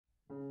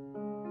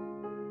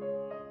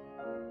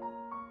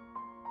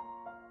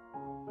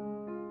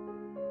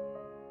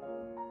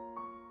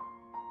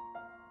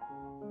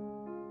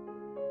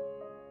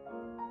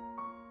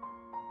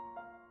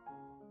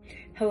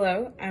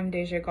Hello, I'm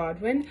Deja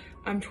Godwin.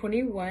 I'm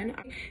 21.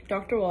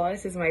 Dr.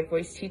 Wallace is my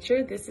voice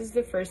teacher. This is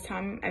the first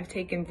time I've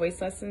taken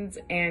voice lessons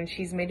and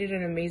she's made it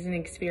an amazing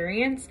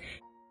experience.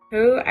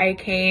 I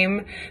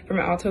came from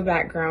an alto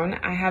background.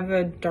 I have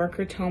a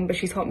darker tone, but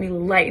she's helped me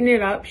lighten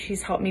it up.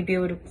 She's helped me be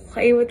able to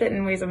play with it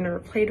in ways I've never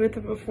played with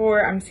it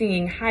before. I'm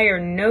singing higher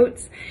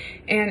notes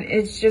and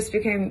it's just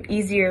become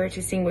easier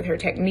to sing with her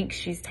techniques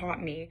she's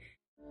taught me.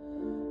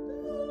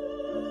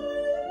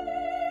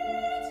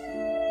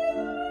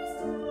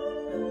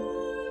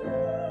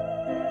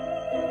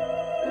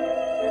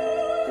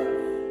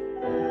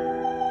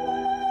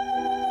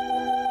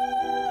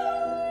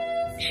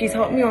 She's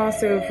helped me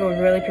also feel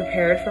really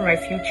prepared for my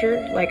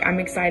future. Like, I'm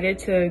excited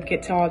to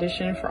get to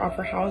audition for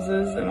opera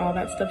houses and all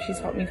that stuff. She's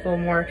helped me feel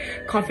more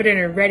confident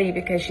and ready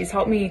because she's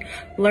helped me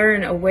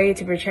learn a way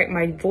to protect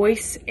my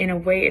voice in a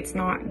way it's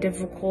not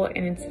difficult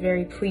and it's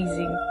very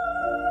pleasing.